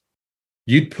importance,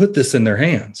 you'd put this in their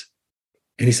hands.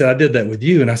 And he said, I did that with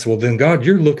you. And I said, well, then God,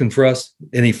 you're looking for us.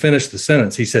 And he finished the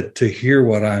sentence. He said, to hear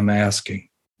what I'm asking.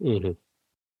 Mm-hmm.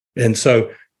 And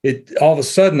so all of a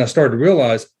sudden I started to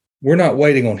realize we're not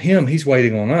waiting on him. He's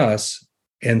waiting on us.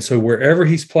 And so wherever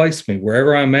he's placed me,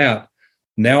 wherever I'm at,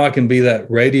 now I can be that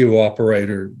radio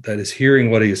operator that is hearing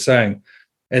what he is saying.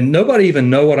 And nobody even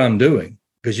know what I'm doing,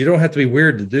 because you don't have to be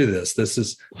weird to do this. This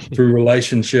is through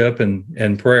relationship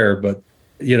and prayer. But,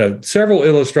 several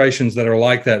illustrations that are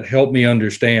like that help me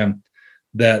understand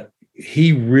that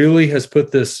he really has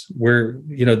put this where,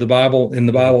 the Bible, and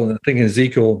I think in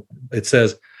Ezekiel, it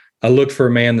says, I looked for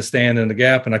a man to stand in the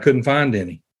gap and I couldn't find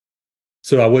any,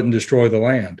 so I wouldn't destroy the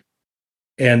land.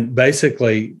 And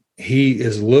basically, he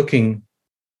is looking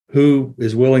who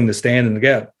is willing to stand in the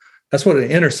gap. That's what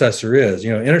an intercessor is.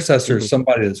 Intercessor is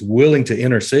somebody that's willing to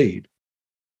intercede.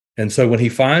 And so when he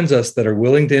finds us that are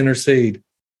willing to intercede,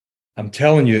 I'm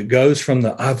telling you, it goes from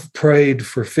I've prayed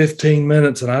for 15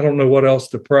 minutes and I don't know what else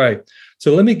to pray.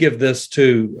 So let me give this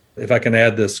to, if I can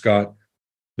add this, Scott.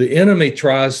 The enemy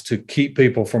tries to keep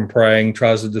people from praying,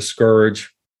 tries to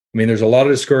discourage. I mean, there's a lot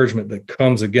of discouragement that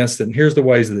comes against it. And here's the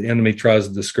ways that the enemy tries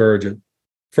to discourage it.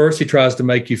 First, he tries to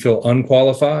make you feel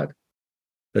unqualified,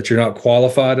 that you're not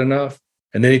qualified enough.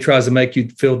 And then he tries to make you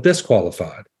feel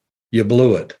disqualified. You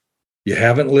blew it. You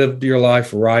haven't lived your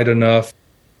life right enough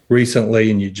recently,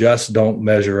 and you just don't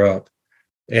measure up.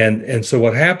 And so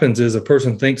what happens is a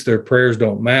person thinks their prayers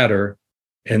don't matter.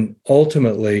 And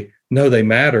ultimately, no, they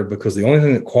matter, because the only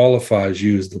thing that qualifies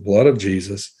you is the blood of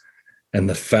Jesus and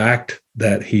the fact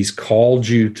that he's called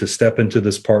you to step into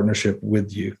this partnership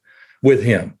with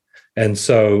him. And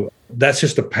so that's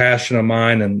just a passion of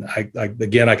mine. And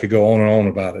I could go on and on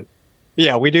about it.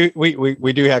 Yeah, we do.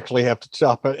 We do actually have to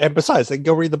stop. And besides, they can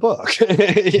go read the book. You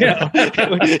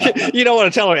don't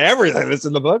want to tell them everything that's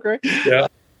in the book, right? Yeah.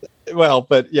 Well,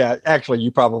 but yeah, actually, you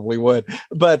probably would.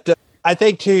 But I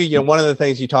think too, one of the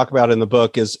things you talk about in the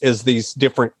book is these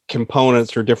different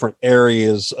components or different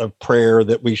areas of prayer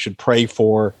that we should pray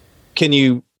for. Can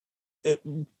you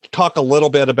talk a little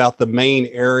bit about the main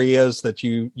areas that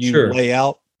you Sure. lay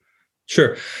out?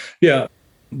 Sure. Yeah.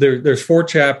 There's 4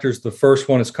 chapters. The first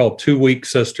one is called 2 Weak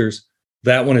Sisters.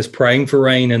 That one is praying for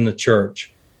rain in the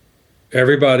church.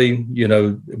 Everybody,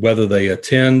 whether they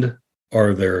attend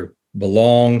or they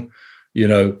belong,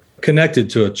 connected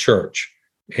to a church.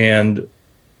 And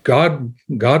God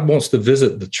wants to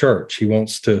visit the church. He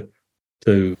wants to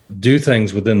do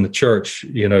things within the church.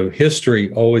 History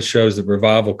always shows that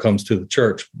revival comes to the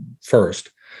church first.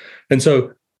 And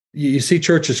so you see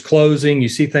churches closing, you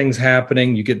see things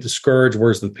happening, you get discouraged.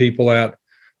 Where's the people at?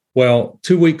 Well,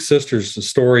 2 Weak Sisters, the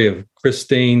story of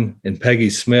Christine and Peggy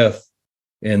Smith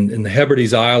in the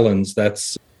Hebrides Islands,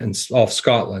 that's off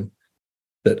Scotland.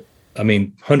 That,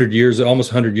 almost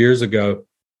 100 years ago,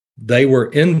 they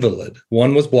were invalid.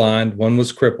 One was blind, one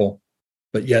was crippled,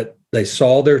 but yet they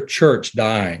saw their church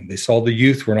dying. They saw the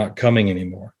youth were not coming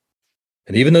anymore.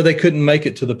 And even though they couldn't make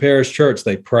it to the parish church,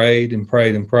 they prayed and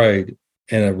prayed and prayed.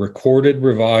 And a recorded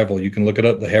revival, you can look it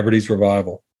up, the Hebrides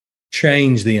Revival,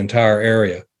 changed the entire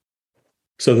area.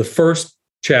 So the first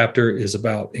chapter is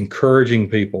about encouraging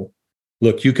people.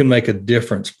 Look, you can make a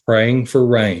difference praying for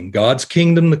rain, God's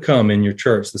kingdom to come in your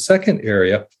church. The second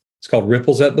area is called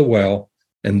Ripples at the Well,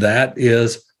 and that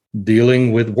is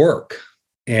dealing with work.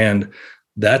 And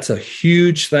that's a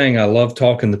huge thing I love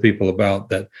talking to people about.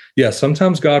 That,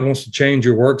 sometimes God wants to change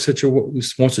your work situation,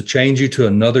 wants to change you to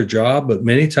another job, but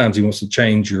many times he wants to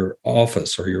change your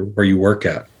office or where you work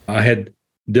at. I had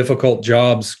difficult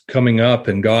jobs coming up,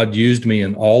 and God used me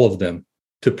in all of them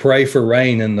to pray for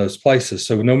rain in those places.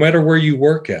 So no matter where you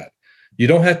work at, you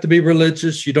don't have to be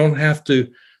religious. You don't have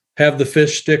to have the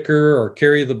fish sticker or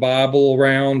carry the Bible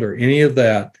around or any of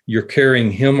that. You're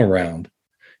carrying him around.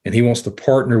 And he wants to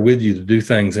partner with you to do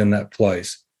things in that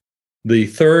place. The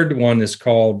third one is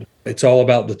called, it's all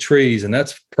about the trees, and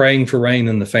that's praying for rain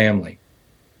in the family.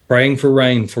 Praying for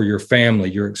rain for your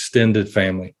family, your extended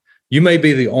family. You may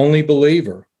be the only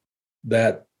believer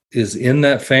that is in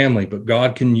that family, but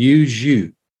God can use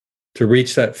you to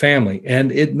reach that family.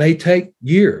 And it may take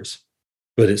years,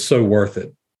 but it's so worth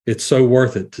it. It's so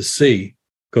worth it to see,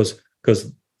 because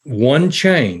one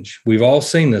change, we've all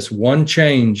seen this, one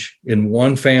change in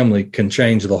one family can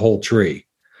change the whole tree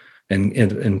and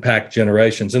impact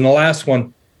generations. And the last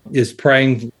one is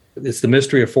praying. It's the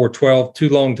mystery of 412. Too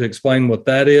long to explain what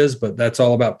that is, but that's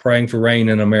all about praying for rain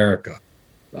in America.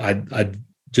 I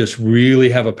just really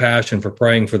have a passion for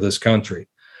praying for this country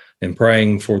and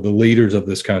praying for the leaders of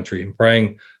this country and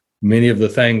praying many of the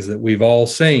things that we've all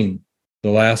seen the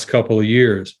last couple of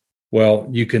years. Well,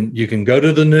 you can go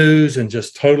to the news and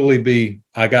just totally be,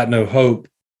 I got no hope,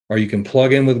 or you can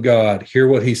plug in with God, hear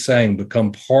what he's saying,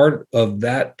 become part of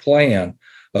that plan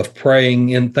of praying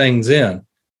in things in.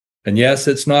 And yes,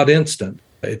 it's not instant.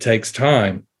 It takes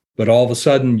time. But all of a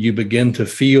sudden, you begin to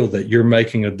feel that you're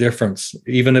making a difference,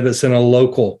 even if it's in a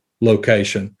local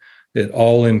location. It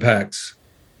all impacts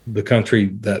the country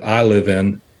that I live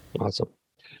in. Awesome.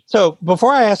 So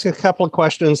before I ask a couple of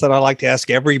questions that I like to ask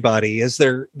everybody, is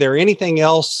there anything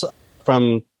else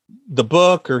from the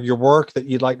book or your work that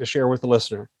you'd like to share with the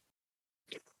listener?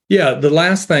 Yeah, the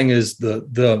last thing is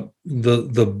the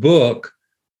book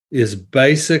is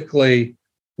basically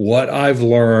what I've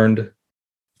learned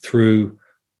through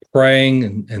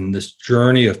praying and this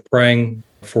journey of praying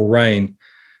for rain.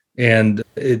 And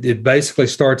it basically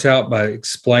starts out by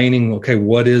explaining, okay,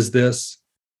 what is this?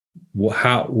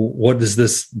 What does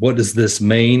this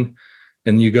mean?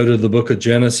 And you go to the book of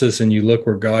Genesis and you look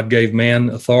where God gave man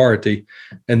authority.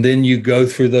 And then you go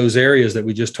through those areas that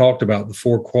we just talked about, the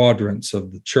 4 quadrants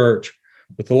of the church.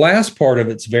 But the last part of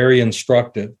it's very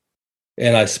instructive.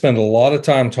 And I spend a lot of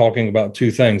time talking about 2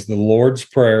 things. The Lord's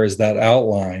Prayer is that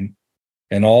outline,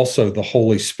 and also the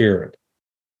Holy Spirit.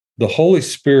 The Holy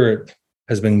Spirit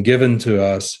has been given to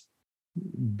us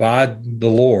by the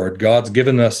Lord. God's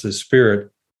given us His Spirit,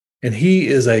 and He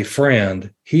is a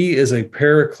friend. He is a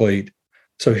paraclete.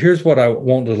 So here's what I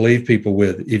want to leave people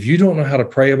with. If you don't know how to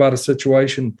pray about a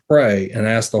situation, pray and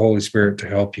ask the Holy Spirit to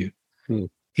help you.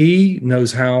 He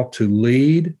knows how to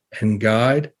lead and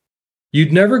guide.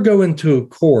 You'd never go into a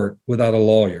court without a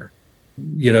lawyer,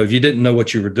 if you didn't know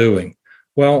what you were doing.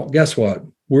 Well, guess what?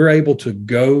 We're able to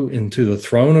go into the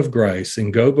throne of grace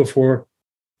and go before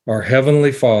our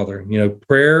Heavenly Father.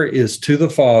 Prayer is to the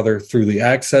Father through the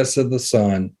access of the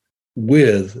Son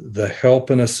with the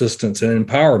help and assistance and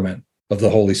empowerment of the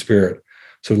Holy Spirit.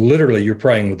 So literally you're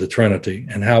praying with the Trinity,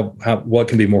 and what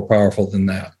can be more powerful than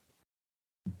that?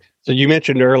 So you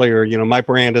mentioned earlier, my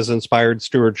brand is Inspired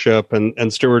Stewardship,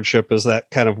 and stewardship is that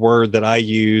kind of word that I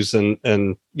use. And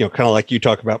kind of like you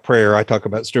talk about prayer, I talk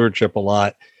about stewardship a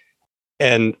lot.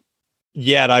 And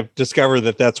yet I've discovered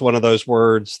that that's one of those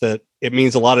words that it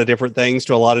means a lot of different things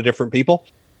to a lot of different people.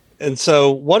 And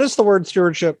so what does the word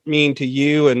stewardship mean to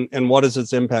you, and what has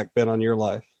its impact been on your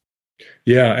life?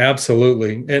 Yeah,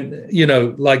 absolutely.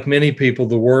 And, like many people,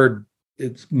 the word,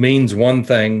 it means one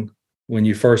thing when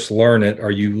you first learn it,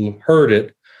 or you heard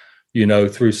it,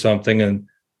 through something. And,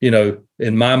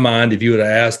 in my mind, if you would have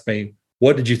asked me,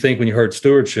 what did you think when you heard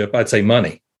stewardship? I'd say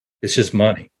money. It's just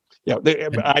money. Yeah,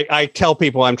 I tell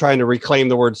people I'm trying to reclaim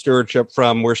the word stewardship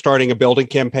from, we're starting a building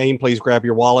campaign. Please grab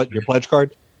your wallet, your pledge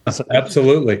card.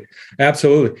 Absolutely. But,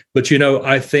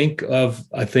 I think of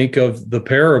the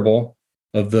parable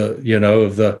of the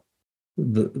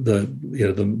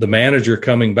manager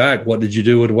coming back. What did you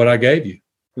do with what I gave you?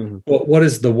 Mm-hmm. Well, what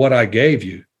is what I gave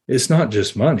you? It's not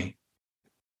just money.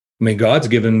 I mean, God's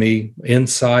given me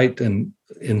insight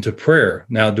into prayer.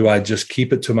 Now, do I just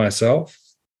keep it to myself,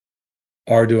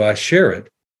 or do I share it?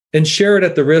 And share it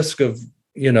at the risk of,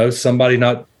 somebody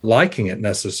not liking it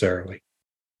necessarily.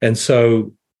 And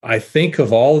so I think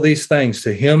of all of these things.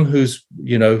 To him who's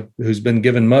been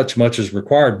given much, much is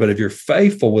required. But if you're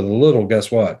faithful with a little,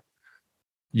 guess what?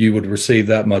 You would receive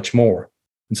that much more.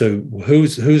 And so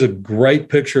who's a great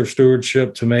picture of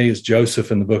stewardship to me is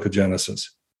Joseph in the book of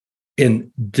Genesis.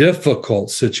 In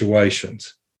difficult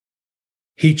situations,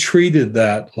 he treated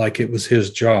that like it was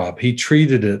his job. He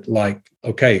treated it like,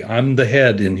 okay, I'm the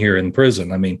head in here in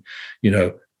prison. I mean,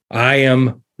 I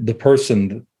am the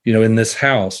person, in this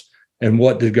house. And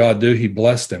what did God do? He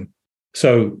blessed him.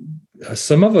 So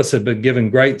some of us have been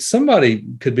given somebody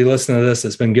could be listening to this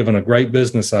that's been given a great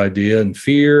business idea, and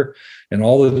fear and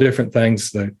all the different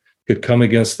things that could come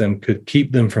against them could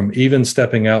keep them from even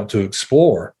stepping out to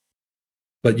explore.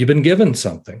 But you've been given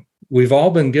something. We've all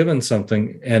been given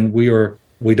something, and we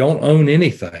don't own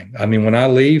anything. I mean, when I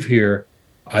leave here,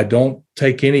 I don't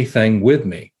take anything with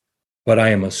me, but I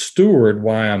am a steward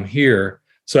while I'm here.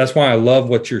 So that's why I love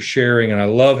what you're sharing, and I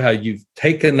love how you've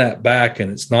taken that back, and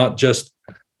it's not just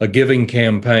a giving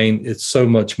campaign. It's so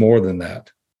much more than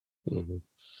that. Mm-hmm.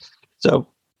 So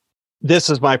this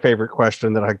is my favorite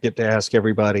question that I get to ask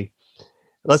everybody.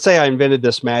 Let's say I invented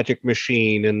this magic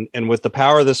machine, and with the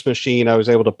power of this machine, I was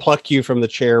able to pluck you from the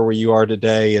chair where you are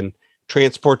today and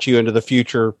transport you into the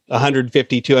future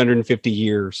 150, 250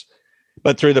 years.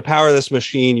 But through the power of this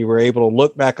machine, you were able to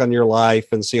look back on your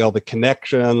life and see all the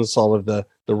connections, all of the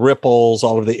ripples,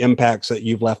 all of the impacts that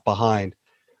you've left behind.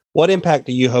 What impact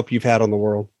do you hope you've had on the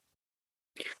world?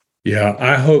 Yeah,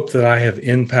 I hope that I have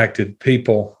impacted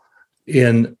people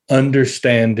in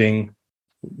understanding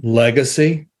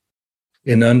legacy,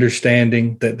 in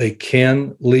understanding that they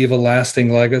can leave a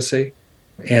lasting legacy,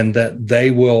 and that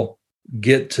they will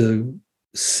get to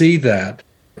see that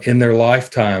in their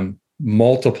lifetime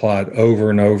multiplied over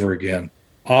and over again.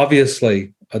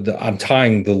 Obviously, I'm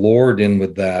tying the Lord in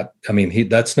with that. I mean,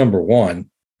 that's number one,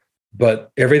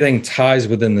 but everything ties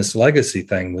within this legacy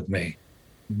thing with me,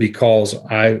 because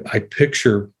I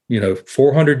picture,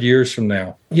 400 years from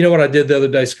now. You know what I did the other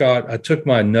day, Scott? I took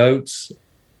my notes,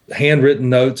 handwritten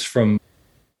notes from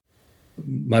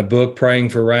my book, Praying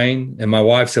for Rain. And my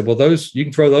wife said, well, you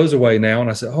can throw those away now. And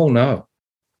I said, oh, no.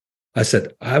 I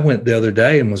said, I went the other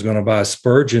day and was going to buy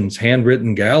Spurgeon's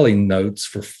handwritten galley notes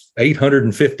for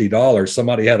 $850.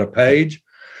 Somebody had a page.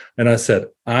 And I said,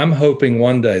 I'm hoping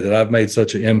one day that I've made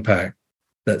such an impact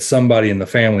that somebody in the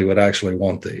family would actually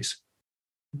want these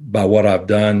by what I've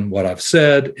done, what I've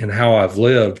said, and how I've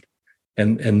lived.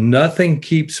 And nothing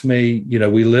keeps me,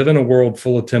 we live in a world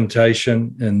full of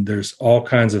temptation and there's all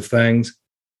kinds of things.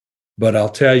 But I'll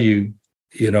tell you,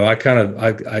 I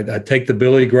take the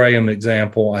Billy Graham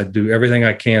example. I do everything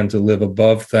I can to live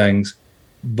above things.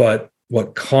 But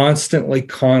what constantly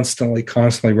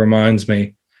reminds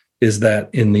me is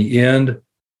that in the end,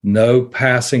 no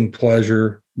passing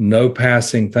pleasure, no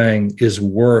passing thing is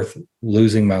worth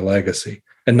losing my legacy.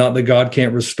 And not that God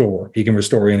can't restore. He can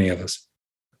restore any of us,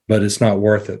 but it's not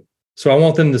worth it. So I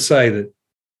want them to say that,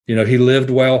 he lived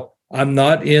well. I'm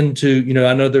not into,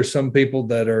 I know there's some people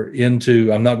that are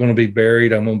into, I'm not going to be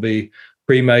buried. I'm going to be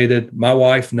cremated. My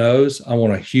wife knows I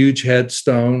want a huge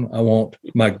headstone. I want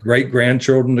my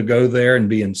great-grandchildren to go there and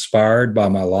be inspired by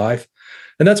my life.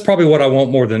 And that's probably what I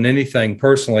want more than anything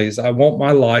personally, is I want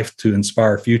my life to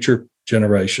inspire future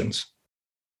generations.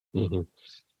 Mm-hmm.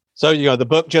 So, the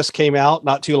book just came out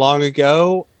not too long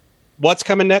ago. What's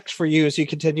coming next for you as you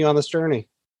continue on this journey?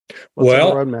 What's the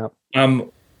roadmap?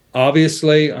 I'm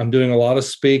doing a lot of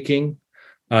speaking.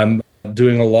 I'm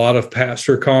doing a lot of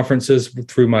pastor conferences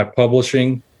through my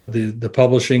publishing, the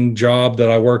publishing job that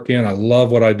I work in. I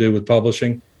love what I do with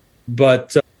publishing,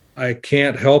 but I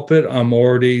can't help it. I'm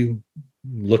already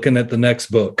looking at the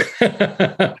next book.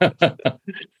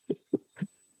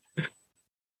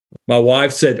 My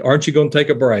wife said, aren't you going to take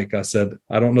a break? I said,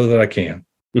 I don't know that I can.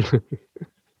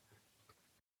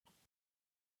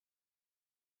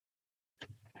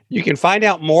 You can find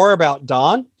out more about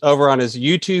Don over on his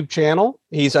YouTube channel.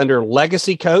 He's under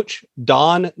Legacy Coach,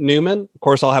 Don Newman. Of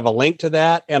course, I'll have a link to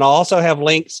that. And I'll also have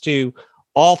links to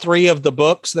all three of the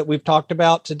books that we've talked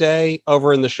about today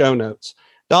over in the show notes.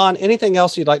 Don, anything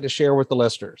else you'd like to share with the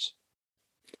listeners?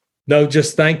 No,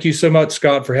 just thank you so much,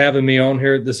 Scott, for having me on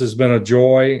here. This has been a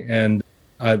joy. And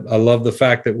I love the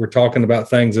fact that we're talking about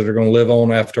things that are going to live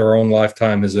on after our own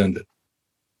lifetime has ended.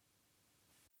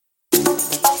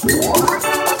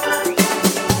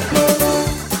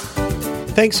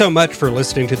 Thanks so much for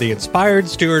listening to the Inspired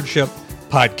Stewardship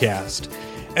Podcast.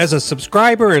 As a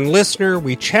subscriber and listener,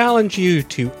 we challenge you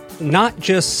to not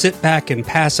just sit back and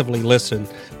passively listen,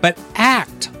 but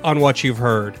act on what you've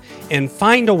heard and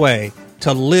find a way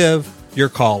to live your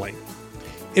calling.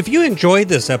 If you enjoyed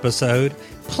this episode,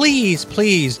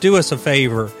 please do us a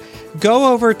favor.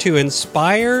 Go over to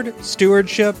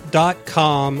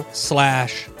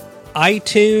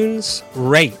inspiredstewardship.com/iTunes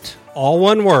rate, all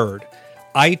one word,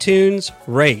 iTunes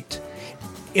rate.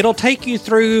 It'll take you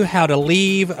through how to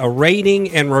leave a rating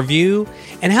and review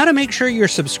and how to make sure you're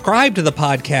subscribed to the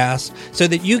podcast so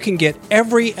that you can get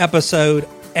every episode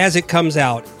as it comes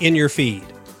out in your feed.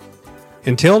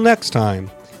 Until next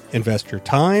time, invest your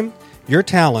time, your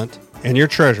talent, and your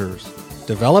treasures.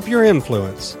 Develop your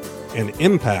influence and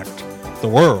impact the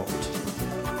world.